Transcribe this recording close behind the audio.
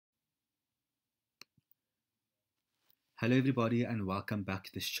Hello everybody and welcome back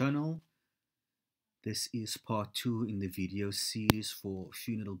to this channel. This is part 2 in the video series for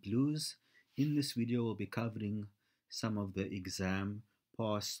Funeral Blues. In this video we'll be covering some of the exam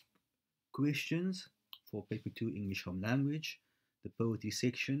past questions for paper 2 English Home Language, the poetry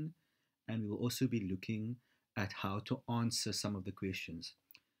section, and we will also be looking at how to answer some of the questions.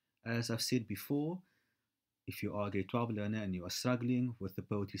 As I've said before, if you are a grade 12 learner and you are struggling with the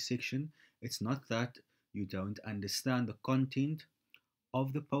poetry section, it's not that you don't understand the content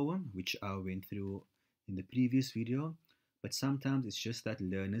of the poem, which I went through in the previous video, but sometimes it's just that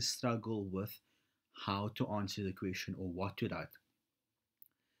learners struggle with how to answer the question or what to write.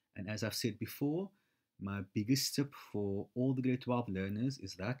 And as I've said before, my biggest tip for all the grade 12 learners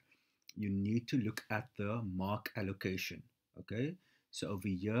is that you need to look at the mark allocation. Okay, so over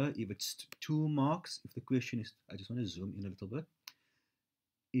here, if it's 2 marks, if the question is, I just want to zoom in a little bit.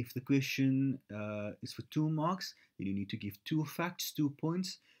 If the question is for 2 marks, then you need to give 2 facts, 2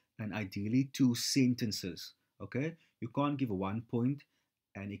 points, and ideally 2 sentences. Okay, you can't give 1 point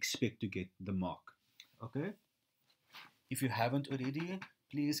and expect to get the mark. Okay, if you haven't already,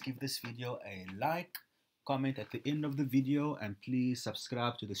 please give this video a like, comment at the end of the video, and please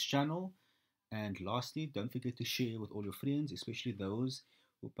subscribe to this channel. And lastly, don't forget to share with all your friends, especially those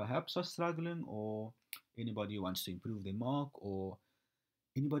who perhaps are struggling, or anybody who wants to improve their mark, or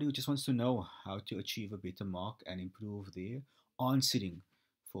anybody who just wants to know how to achieve a better mark and improve their answering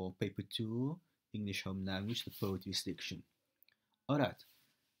for paper 2 English Home Language, the poetry section. Alright,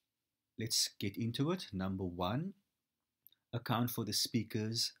 let's get into it. Number 1, account for the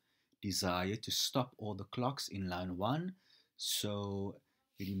speaker's desire to stop all the clocks in line 1. So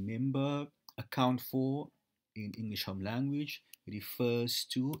remember, account for in English Home Language refers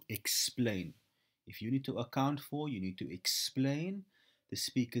to explain. If you need to account for, you need to explain the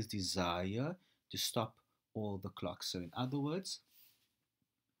speaker's desire to stop all the clocks. So in other words,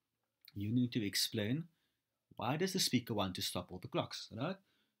 you need to explain, why does the speaker want to stop all the clocks, right?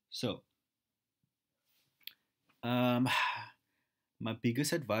 So my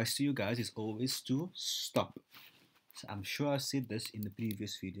biggest advice to you guys is always to stop. So I'm sure I said this in the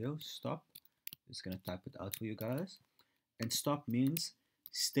previous video. Stop. Just gonna type it out for you guys. And stop means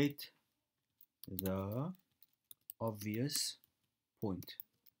state the obvious point,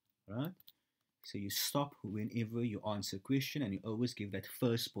 right? So you stop whenever you answer a question, and you always give that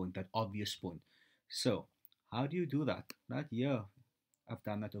first point, that obvious point. So how do you do that? Right here, I've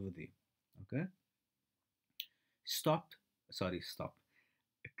done that over there. Okay. Stop.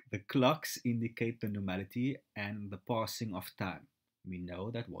 The clocks indicate the normality and the passing of time. We know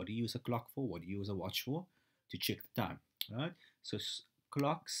that what do you use a clock for? What do you use a watch for? To check the time, right? So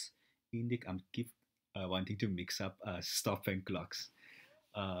clocks indicate. I'm keep wanting to mix up stop and clocks,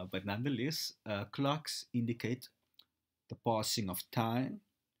 but nonetheless, clocks indicate the passing of time,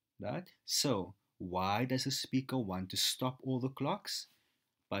 right? So why does the speaker want to stop all the clocks?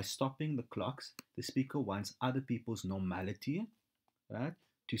 By stopping the clocks, the speaker wants other people's normality, right,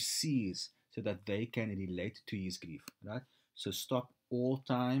 to cease so that they can relate to his grief, right? So stop all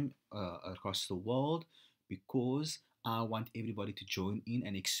time across the world, because I want everybody to join in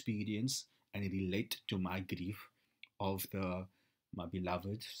and experience and relate to my grief of my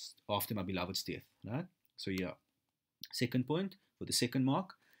beloved, after my beloved's death, right? So yeah. Second point, for the second mark,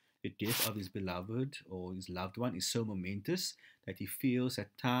 the death of his beloved or his loved one is so momentous that he feels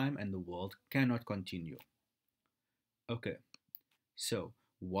that time and the world cannot continue. Okay, so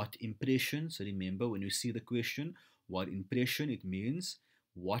what impression? So remember, when you see the question, what impression, it means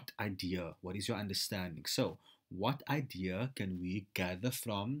what idea, what is your understanding? So what idea can we gather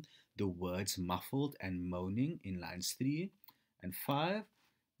from the words muffled and moaning in lines 3 and 5,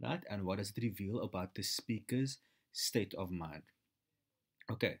 right? And what does it reveal about the speaker's state of mind?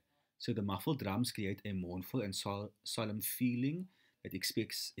 Okay, so the muffled drums create a mournful and solemn feeling that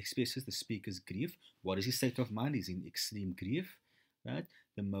expresses the speaker's grief. What is his state of mind? He's in extreme grief, right?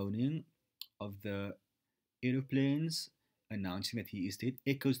 The moaning of the aeroplanes announcing that he is dead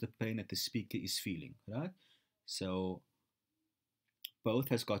echoes the pain that the speaker is feeling, right? So both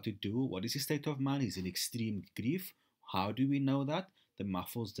has got to do, what is his state of mind? He's in extreme grief. How do we know that? The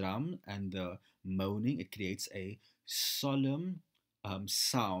muffled drum and the moaning, it creates a solemn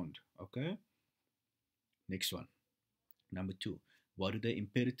sound. Okay, next one, number 2. What are the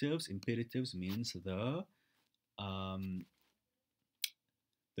imperatives? Imperatives means the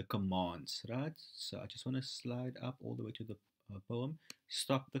commands, right? So I just want to slide up all the way to the poem.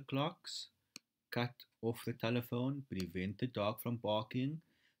 Stop the clocks, cut off the telephone, prevent the dog from barking,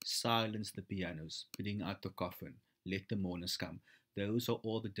 silence the pianos, bring out the coffin, let the mourners come. Those are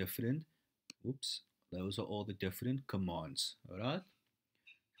all the different Those are all the different commands. All right.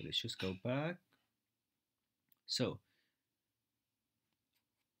 So let's just go back. So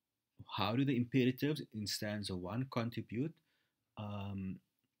how do the imperatives in stanza 1 contribute um,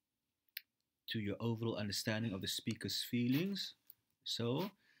 to your overall understanding of the speaker's feelings?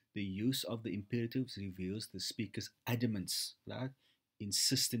 So the use of the imperatives reveals the speaker's adamance, right?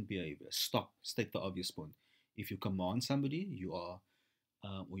 Insistent behavior. Stop. State the obvious point. If you command somebody, you are,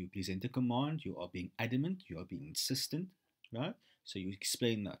 or you present a command, you are being adamant, you are being insistent, right? So you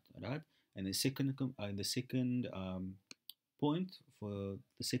explain that, right? And the second point for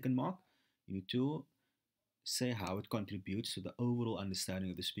the second mark, you need to say how it contributes to the overall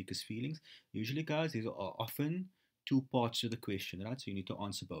understanding of the speaker's feelings. Usually, guys, these are often two parts to the question, right? So you need to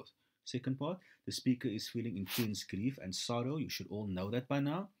answer both. Second part, the speaker is feeling intense grief and sorrow. You should all know that by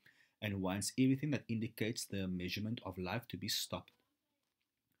now. And wants everything that indicates the measurement of life to be stopped.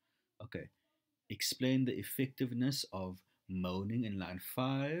 Okay. Explain the effectiveness of moaning in line 5.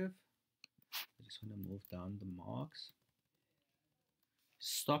 I just want to move down the marks.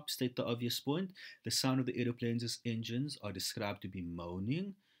 Stop, state the obvious point. The sound of the aeroplane's engines are described to be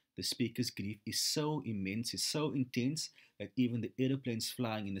moaning. The speaker's grief is so immense, is so intense that even the aeroplanes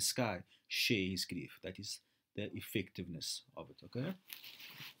flying in the sky share his grief. That is the effectiveness of it, okay?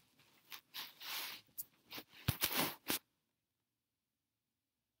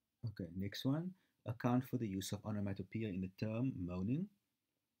 Okay, next one. Account for the use of onomatopoeia in the term moaning.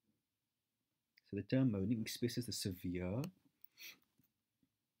 So the term moaning expresses the severe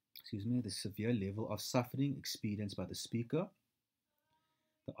level of suffering experienced by the speaker.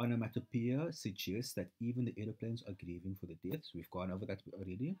 The onomatopoeia suggests that even the aeroplanes are grieving for the deaths. We've gone over that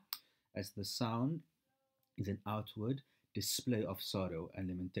already. As the sound is an outward display of sorrow and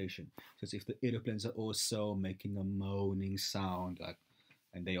lamentation. So it's if the aeroplanes are also making a moaning sound,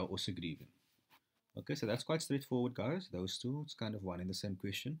 and they are also grieving. Okay, so that's quite straightforward, guys. Those two, it's kind of one and the same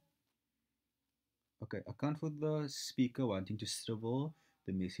question. Okay, account for the speaker wanting to scribble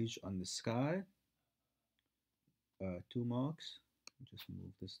the message on the sky. 2 marks. Just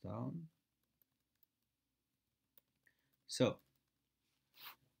move this down. So,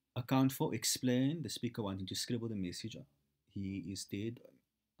 account for, explain the speaker wanting to scribble the message. He is dead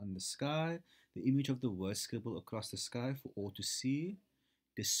on the sky. The image of the word scribbled across the sky for all to see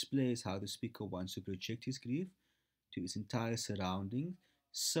displays how the speaker wants to project his grief to his entire surroundings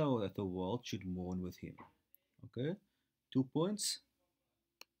so that the world should mourn with him. Okay, 2 points.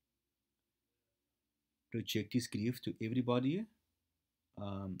 Project his grief to everybody.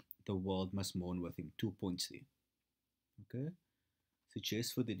 The world must mourn with him. 2 points there. Okay.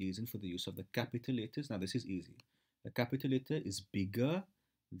 Suggest for the reason for the use of the capital letters. Now this is easy. The capital letter is bigger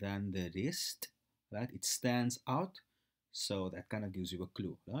than the rest, right? It stands out, so that kind of gives you a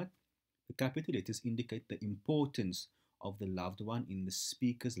clue, right? The capital letters indicate the importance of the loved one in the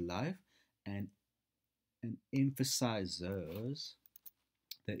speaker's life and emphasizes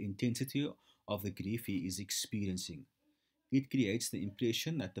the intensity of the grief he is experiencing. It creates the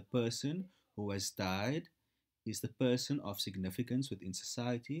impression that the person who has died is the person of significance within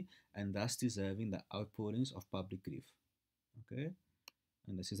society and thus deserving the outpourings of public grief. Okay?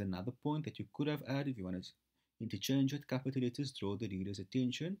 And this is another point that you could have added if you want to interchange with capital letters, draw the reader's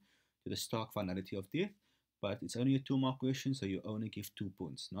attention to the stark finality of death. But it's only a 2-mark question, so you only give 2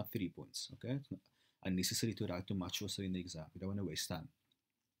 points, not 3 points. Okay? It's not unnecessary to write too much also in the exam. You don't want to waste time.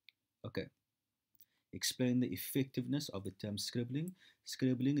 Okay. Explain the effectiveness of the term scribbling.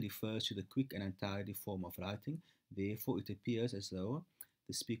 Scribbling refers to the quick and untidy form of writing. Therefore, it appears as though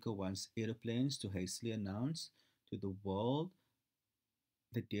the speaker wants aeroplanes to hastily announce to the world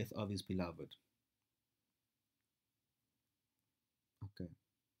the death of his beloved. Okay.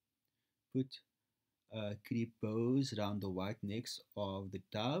 Put creep bows around the white necks of the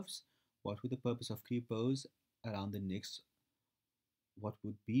doves. What would the purpose of creep bows around the necks? What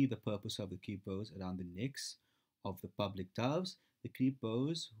would be the purpose of the creep bows around the necks of the public doves? The creep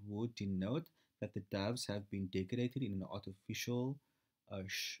bows would denote that the doves have been decorated in an artificial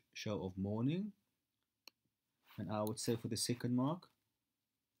show of mourning. And I would say for the second mark,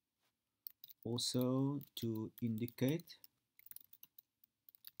 also to indicate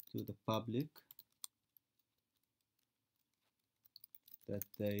to the public that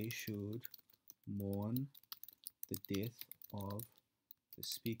they should mourn the death of the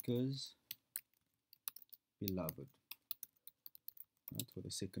speaker's beloved. Right, for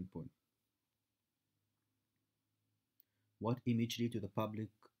the second point. What imagery do the public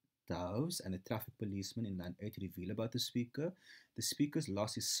doves and the traffic policeman in line 8 reveal about the speaker? The speaker's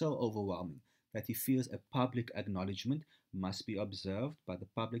loss is so overwhelming that he fears a public acknowledgement must be observed by the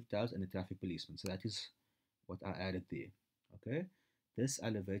public doves and the traffic policeman. So that is what I added there. Okay. This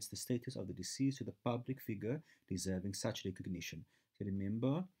elevates the status of the deceased to the public figure deserving such recognition. So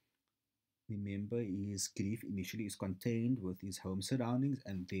remember his grief initially is contained with his home surroundings,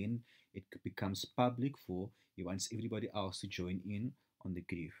 and then it becomes public for he wants everybody else to join in on the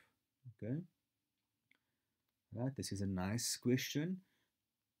grief. Okay. Right. This is a nice question.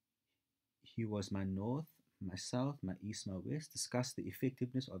 He was my north, my south, my east, my west. Discuss the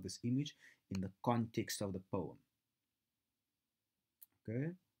effectiveness of this image in the context of the poem.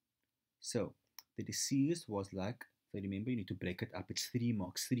 Okay. So the deceased was like, so remember you need to break it up. It's 3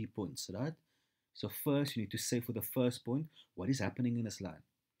 marks, 3 points, right? So first you need to say for the first point, what is happening in this line?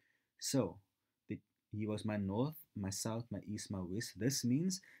 So he was my north, my south, my east, my west. This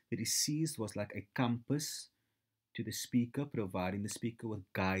means the deceased was like a compass to the speaker, providing the speaker with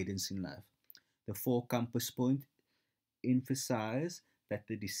guidance in life. The 4 compass points emphasize that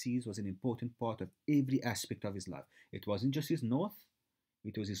the deceased was an important part of every aspect of his life. It wasn't just his north,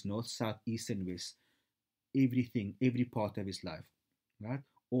 it was his north, south, east, and west. Everything, every part of his life, right?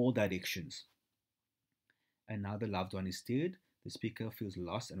 All directions. And now the loved one is dead. The speaker feels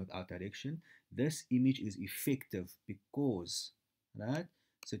lost and without direction. This image is effective because, right?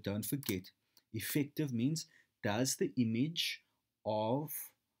 So don't forget, effective means does the image of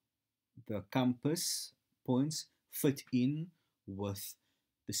the compass points fit in with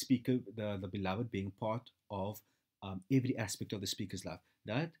the speaker, the beloved being part of every aspect of the speaker's life?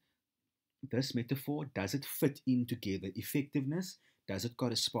 That this metaphor, does it fit in together? Effectiveness, does it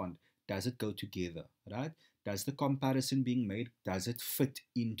correspond? Does it go together? Right? Does the comparison being made, does it fit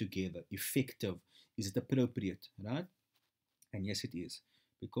in together? Effective, is it appropriate? Right? And yes, it is.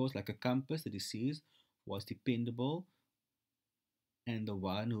 Because like a compass, the deceased was dependable, and the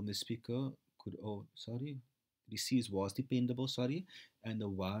one whom the speaker could, oh, sorry, deceased was dependable, sorry, and the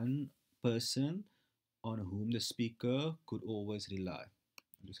one person on whom the speaker could always rely.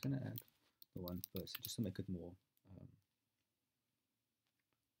 I'm just going to add the one person just to make it more,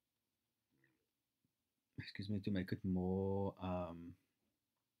 excuse me, to make it more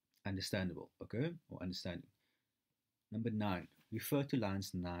understandable, okay, or understanding. Number 9, refer to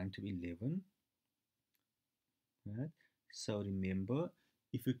lines 9 to 11. Right? So remember,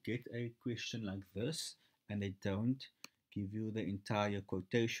 if you get a question like this and they don't give you the entire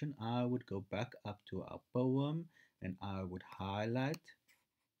quotation, I would go back up to our poem and I would highlight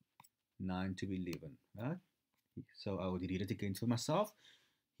 9 to 11. Right? So I would read it again to myself.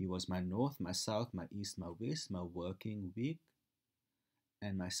 He was my north, my south, my east, my west, my working week,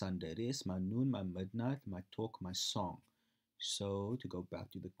 and my Sunday rest, my noon, my midnight, my talk, my song. So to go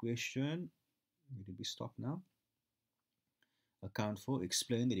back to the question, where did we stop now? Account for,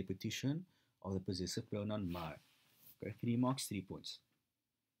 explain the repetition of the possessive pronoun my. Okay, 3 marks, 3 points.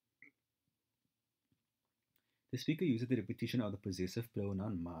 The speaker uses the repetition of the possessive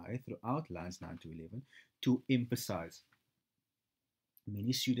pronoun my throughout lines 9 to 11 to emphasize.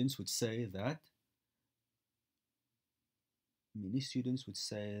 Many students would say that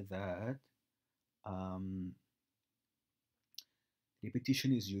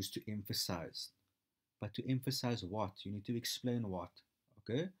repetition is used to emphasize. But to emphasize what? You need to explain what.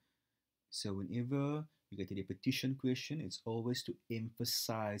 Okay? So whenever you get a repetition question, it's always to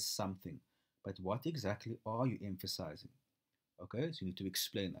emphasize something. But what exactly are you emphasizing? Okay, so you need to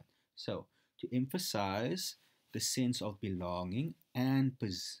explain that. So to emphasize the sense of belonging and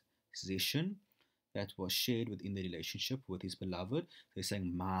possession that was shared within the relationship with his beloved, they're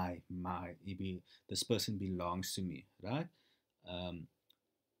saying this person belongs to me, right?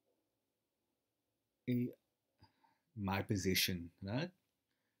 My possession, right?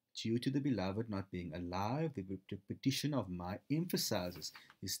 Due to the beloved not being alive, the repetition of my emphasizes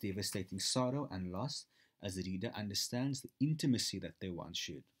his devastating sorrow and loss as the reader understands the intimacy that they once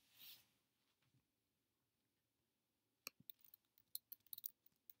shared.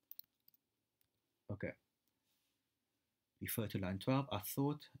 Okay. Refer to line 12. I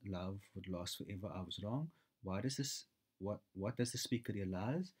thought love would last forever. I was wrong. What does the speaker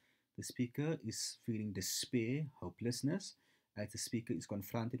realize? The speaker is feeling despair, hopelessness, as the speaker is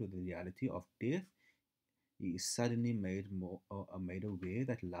confronted with the reality of death. He is suddenly made aware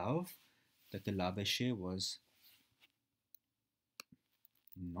that the love they share was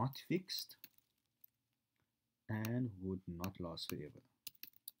not fixed and would not last forever.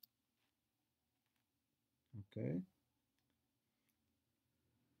 Okay.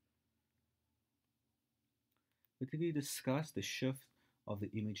 Quickly discuss the shift of the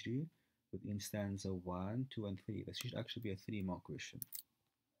imagery within stanza 1, 2, and 3. This should actually be a 3-mark question.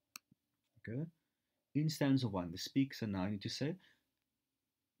 Okay. In stanza 1, the speaker, now I need to say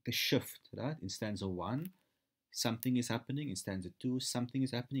the shift, right? In stanza 1, something is happening. In stanza 2, something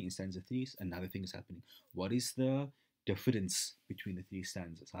is happening. In stanza 3, another thing is happening. What is the difference between the three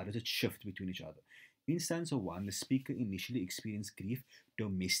stanzas? How does it shift between each other? In stanza 1, the speaker initially experienced grief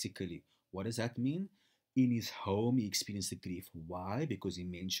domestically. What does that mean? In his home, he experienced the grief. Why? Because he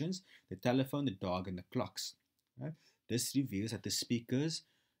mentions the telephone, the dog, and the clocks. Right? This reveals that the speaker's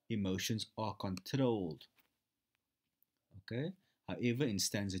emotions are controlled. Okay. However, in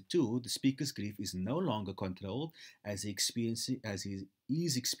stanza 2, the speaker's grief is no longer controlled as he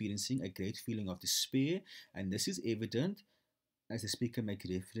is experiencing a great feeling of despair, and this is evident as the speaker makes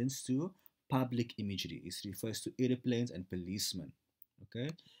reference to public imagery. It refers to airplanes and policemen. Okay.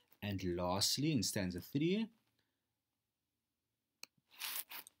 And lastly, in stanza 3, I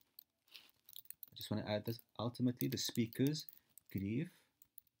just want to add this. Ultimately, the speaker's grief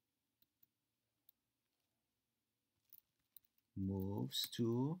moves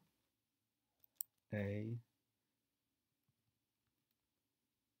to a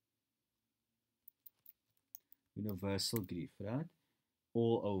universal grief, right?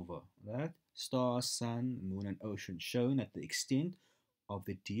 All over, right? Star, sun, moon, and ocean, showing that the extent of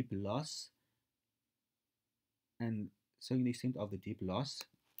the deep loss and showing the extent of the deep loss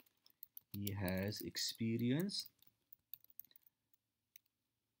he has experienced,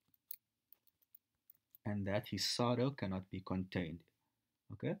 and that his sorrow cannot be contained.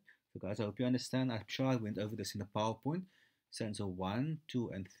 Okay, so guys, I hope you understand. I'm sure I went over this in the PowerPoint. Stanza 1,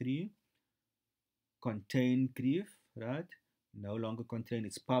 2, and 3 contain grief, right? No longer contain,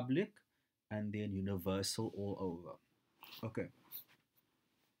 it's public, and then universal all over. Okay.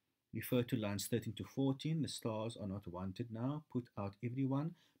 Refer to lines 13 to 14. The stars are not wanted now. Put out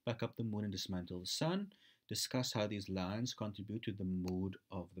everyone. Back up the moon and dismantle the sun. Discuss how these lines contribute to the mood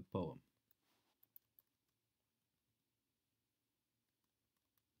of the poem.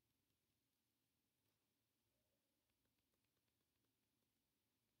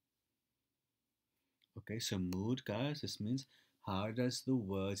 Okay, so mood, guys, this means how does the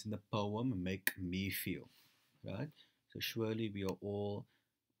words in the poem make me feel, right? So surely we are all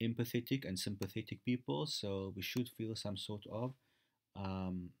empathetic and sympathetic people, so we should feel some sort of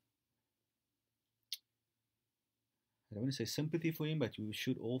um, I don't want to say sympathy for him, but we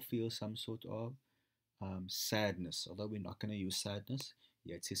should all feel some sort of sadness. Although we're not going to use sadness,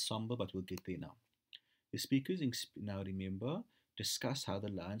 yeah, it says somber, but we'll get there now. The speakers now remember discuss how the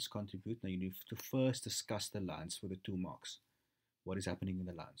lines contribute. Now you need to first discuss the lines for the 2 marks. What is happening in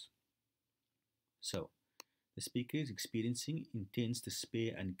the lines? So the speaker is experiencing intense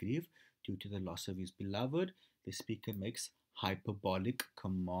despair and grief due to the loss of his beloved. The speaker makes hyperbolic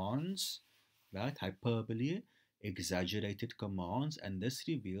commands, right? Hyperbole, exaggerated commands, and this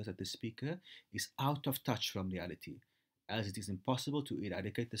reveals that the speaker is out of touch from reality, as it is impossible to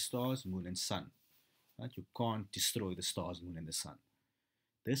eradicate the stars, moon, and sun. Right? You can't destroy the stars, moon, and the sun.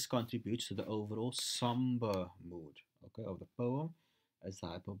 This contributes to the overall somber mood, okay, of the poem, as the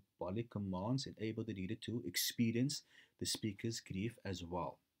hyperbolic commands enable the reader to experience the speaker's grief as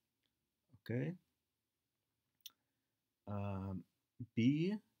well. Okay.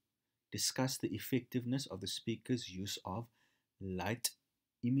 B. Discuss the effectiveness of the speaker's use of light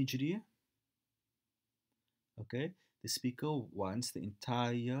imagery. Okay. The speaker wants the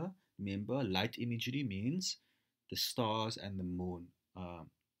entire, remember, light imagery means the stars and the moon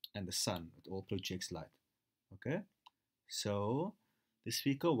and the sun. It all projects light. Okay. So the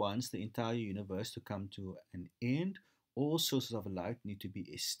speaker wants the entire universe to come to an end. All sources of light need to be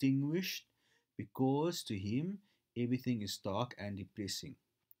extinguished because to him everything is dark and depressing.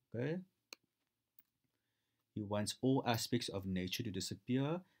 Okay? He wants all aspects of nature to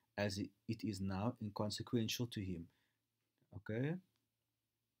disappear as it is now inconsequential to him. Okay?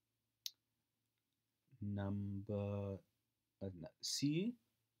 Number C.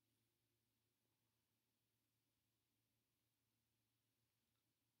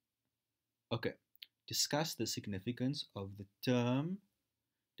 Okay. Discuss the significance of the term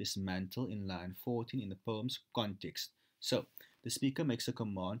dismantle in line 14 in the poem's context. So, the speaker makes a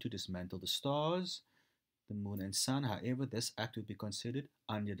command to dismantle the stars, the moon, and sun. However, this act would be considered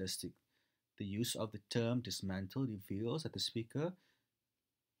unrealistic. The use of the term dismantle reveals that the speaker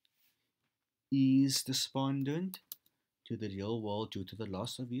is despondent to the real world due to the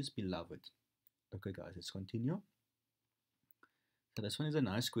loss of his beloved. Okay, guys, let's continue. So, this one is a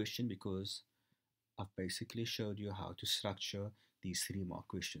nice question because I've basically showed you how to structure these 3-mark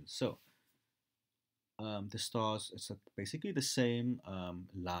questions. So, the stars, it's basically the same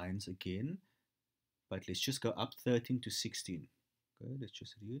lines again, but let's just go up 13 to 16. Okay, let's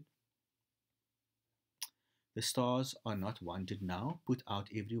just read. The stars are not wanted now. Put out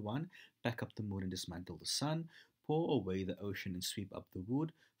everyone. Pack up the moon and dismantle the sun. Pour away the ocean and sweep up the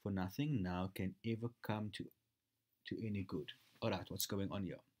wood. For nothing now can ever come to any good. Alright, what's going on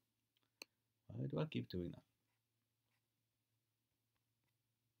here? Why do I keep doing that?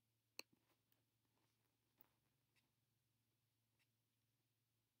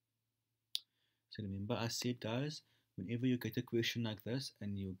 So remember I said, guys, whenever you get a question like this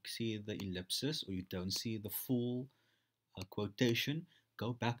and you see the ellipsis or you don't see the full quotation,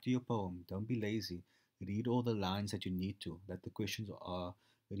 go back to your poem. Don't be lazy. Read all the lines that you need to, that the question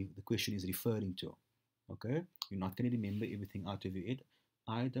is referring to. Okay? You're not going to remember everything out of your head.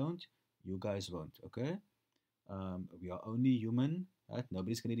 I don't. You guys won't. Okay? We are only human. Right?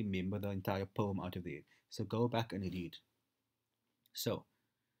 Nobody's going to remember the entire poem out of their head. So go back and read. So,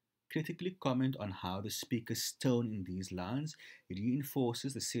 critically comment on how the speaker's tone in these lines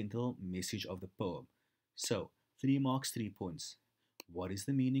reinforces the central message of the poem. So, 3 marks, 3 points. What is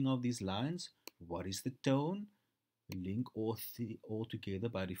the meaning of these lines? What is the tone? Link all together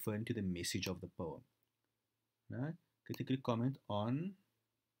by referring to the message of the poem. Right? Critically comment on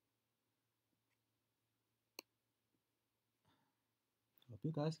I hope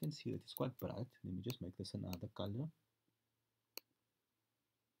you guys can see it. It's quite bright. Let me just make this another color.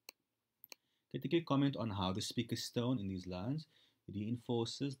 Critically comment on how the speaker's tone in these lines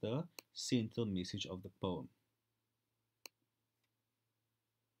reinforces the central message of the poem.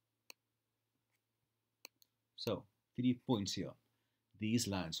 So, 3 points here. These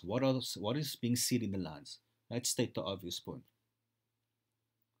lines. What is being said in the lines? Let's state the obvious point.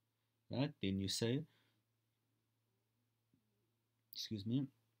 Right? Then you say, excuse me,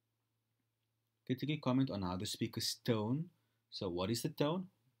 critically comment on how the speaker's tone. So, what is the tone?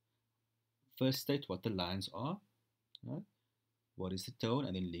 First state what the lines are. Right? What is the tone?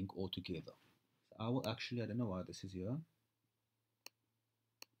 And then link all together. So I will actually, I don't know why this is here.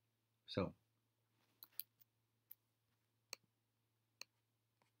 So,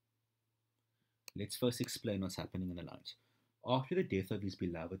 let's first explain what's happening in the lines. After the death of his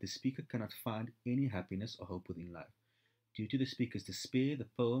beloved, the speaker cannot find any happiness or hope within life. Due to the speaker's despair, the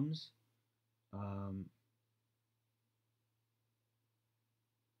poems okay,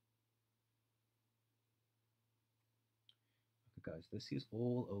 guys, this is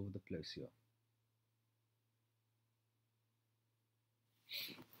all over the place here.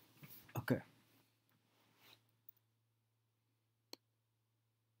 Okay.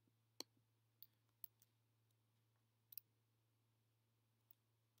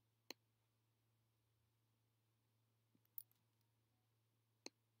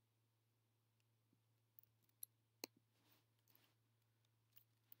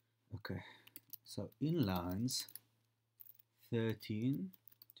 Okay, so in lines 13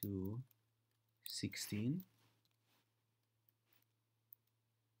 to 16,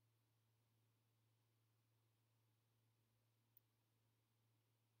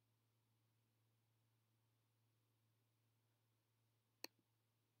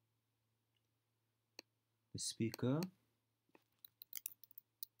 the speaker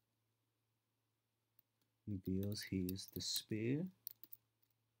reveals his despair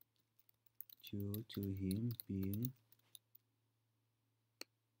due to him being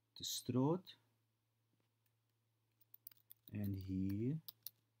distraught, and he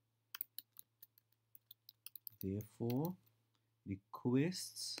therefore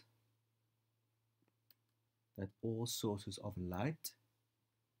requests that all sources of light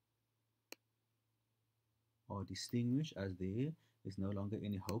are distinguished, as there is no longer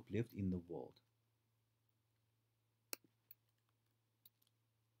any hope left in the world.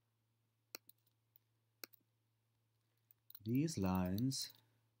 These lines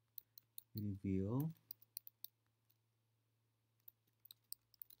reveal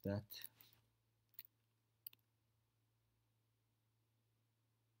that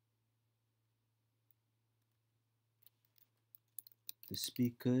the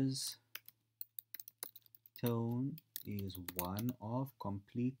speaker's tone is one of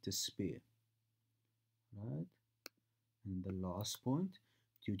complete despair, right? And the last point,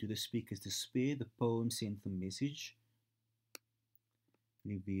 due to the speaker's despair, the poem sends the message,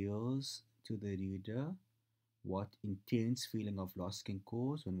 reveals to the reader what intense feeling of loss can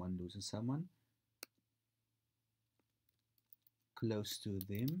cause when one loses someone close to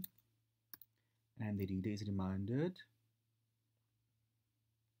them, and the reader is reminded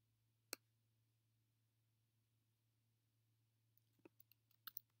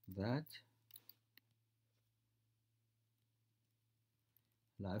that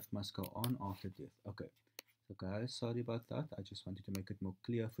life must go on after death. Okay, so guys, sorry about that. I just wanted to make it more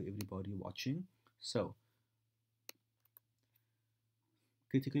clear for everybody watching. So,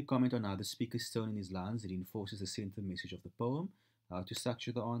 Critically comment on how the speaker's tone in his lines reinforces the center message of the poem. How to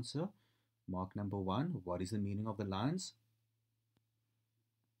structure the answer. Mark number 1, what is the meaning of the lines?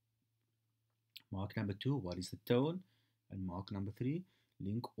 Mark number 2, what is the tone? And mark number 3,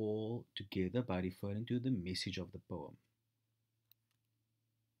 link all together by referring to the message of the poem.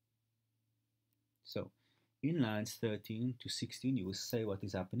 So, in lines 13 to 16, you will say what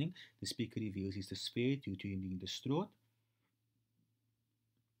is happening. The speaker reveals his despair due to him being distraught.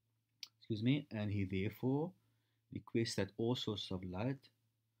 And he therefore requests that all sources of light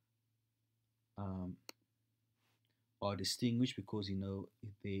are distinguished because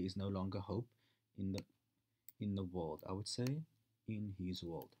there is no longer hope in the world. I would say in his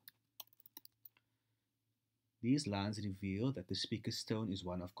world. These lines reveal that the speaker's tone is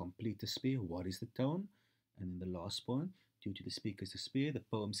one of complete despair. What is the tone? And in the last point, due to the speaker's despair, the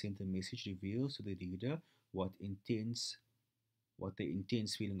poem's center message reveals to the reader what the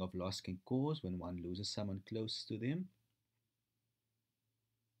intense feeling of loss can cause when one loses someone close to them.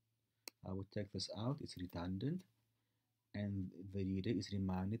 I would take this out, it's redundant. And the reader is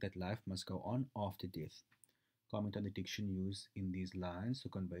reminded that life must go on after death. Comment on the diction used in these lines to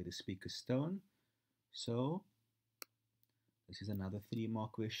convey the speaker's tone. So, this is another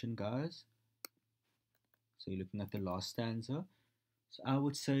 3-mark question, guys. So you're looking at the last stanza. So I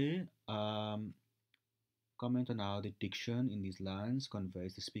would say, comment on how the diction in these lines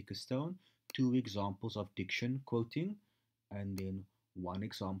conveys the speaker's tone. 2 examples of diction quoting, and then 1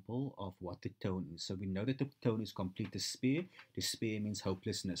 example of what the tone is. So we know that the tone is complete despair. Despair means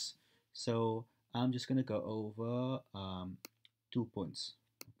hopelessness. So I'm just going to go over 2 points.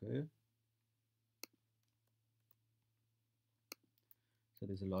 Okay. So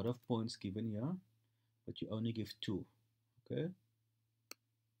there's a lot of points given here, but you only give 2. Okay.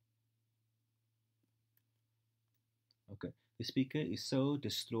 Okay. The speaker is so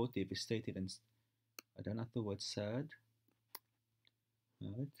distraught, devastated, and I don't like the word sad.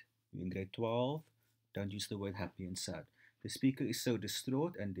 Right? In grade 12, don't use the word happy and sad. The speaker is so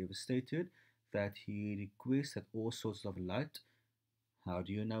distraught and devastated that he requests that all sources of light. How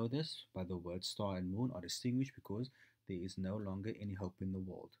do you know this? By the words star and moon are distinguished because there is no longer any hope in the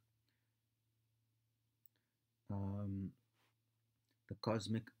world. The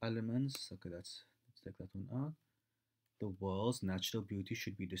cosmic elements, okay, let's take that one out. The world's natural beauty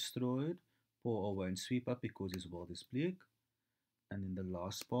should be destroyed, pour over and sweep up because his world is bleak. And in the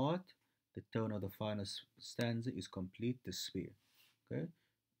last part, the tone of the final stanza is complete despair. Okay,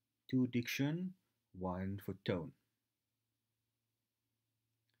 2 diction, 1 for tone.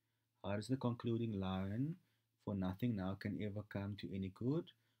 How does the concluding line, for nothing now can ever come to any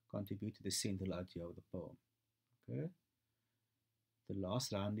good, contribute to the central idea of the poem? Okay. The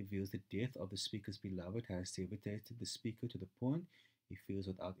last line reveals the death of the speaker's beloved has devastated the speaker to the point he feels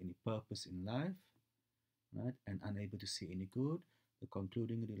without any purpose in life, right, and unable to see any good. The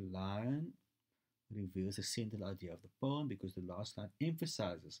concluding line reveals the central idea of the poem because the last line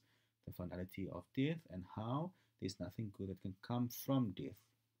emphasizes the finality of death and how there's nothing good that can come from death.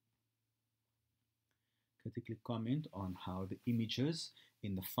 Critically comment on how the images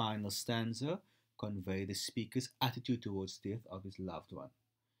in the final stanza convey the speaker's attitude towards death of his loved one.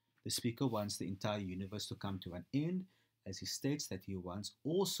 The speaker wants the entire universe to come to an end, as he states that he wants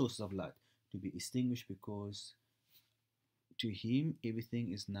all sources of light to be extinguished because to him everything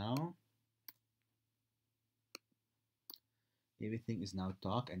is now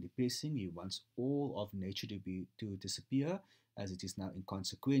dark and depressing. He wants all of nature to disappear, as it is now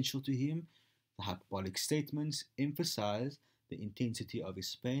inconsequential to him. The hyperbolic statements emphasize the intensity of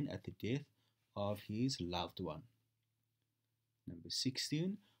his pain at the death of his loved one. Number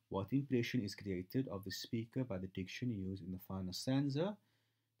 16. What impression is created of the speaker by the diction used in the final stanza?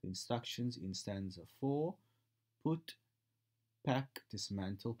 The instructions in stanza 4, put, pack,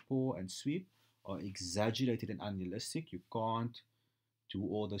 dismantle, pour, and sweep, are exaggerated and unrealistic. You can't do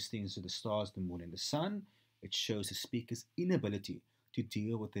all those things to the stars, the moon, and the sun. It shows the speaker's inability to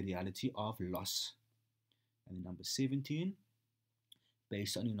deal with the reality of loss. And number 17,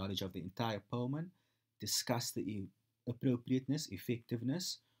 based on your knowledge of the entire poem, discuss the appropriateness,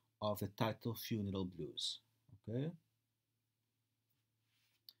 effectiveness of the title Funeral Blues. Okay.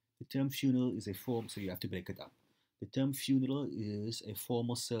 The term funeral is a form, so you have to break it up. The term funeral is a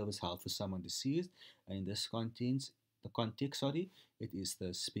formal service held for someone deceased, and in this context, it is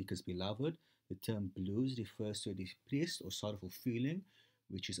the speaker's beloved. The term blues refers to a depressed or sorrowful feeling,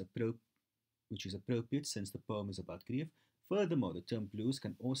 which is appropriate since the poem is about grief. Furthermore, the term blues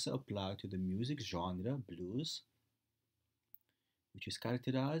can also apply to the music genre blues, which is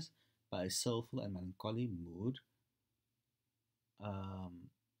characterized by a soulful and melancholy mood. um,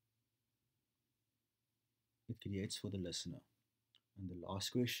 it creates for the listener. And the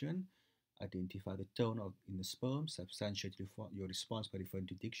last question, identify the tone of in this poem, substantiate your response by referring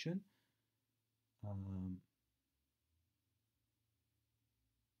to diction. Um,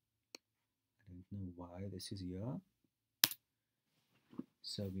 I don't know why this is here.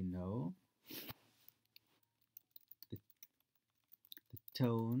 So we know the, the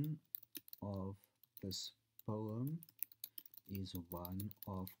tone of this poem is one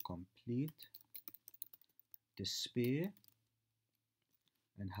of complete despair.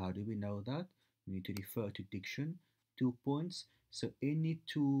 And how do we know that? We need to refer to diction. 2 points. So any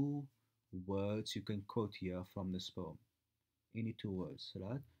 2 words you can quote here from this poem. Any 2 words,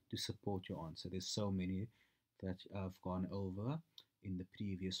 right? To support your answer. There's so many that I've gone over in the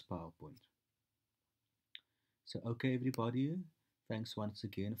previous PowerPoint. So, okay, everybody, thanks once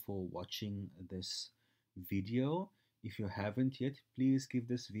again for watching this video. If you haven't yet, please give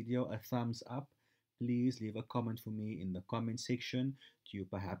this video a thumbs up. Please leave a comment for me in the comment section. Do you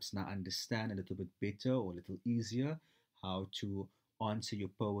perhaps now understand a little bit better or a little easier how to answer your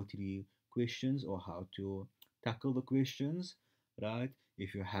poetry questions or how to tackle the questions, right?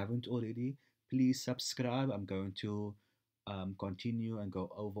 If you haven't already, please subscribe. I'm going to continue and go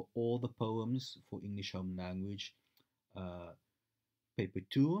over all the poems for English Home Language uh, paper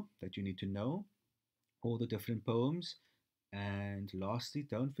 2 that you need to know, all the different poems. And lastly,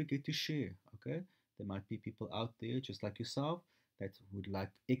 don't forget to share, okay? There might be people out there just like yourself that would like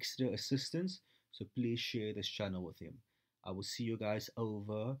extra assistance, so please share this channel with him. I will see you guys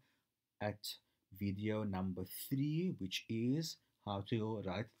over at video number 3, which is how to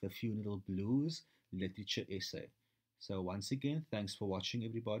write the Funeral Blues literature essay. So once again, thanks for watching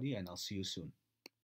everybody, and I'll see you soon.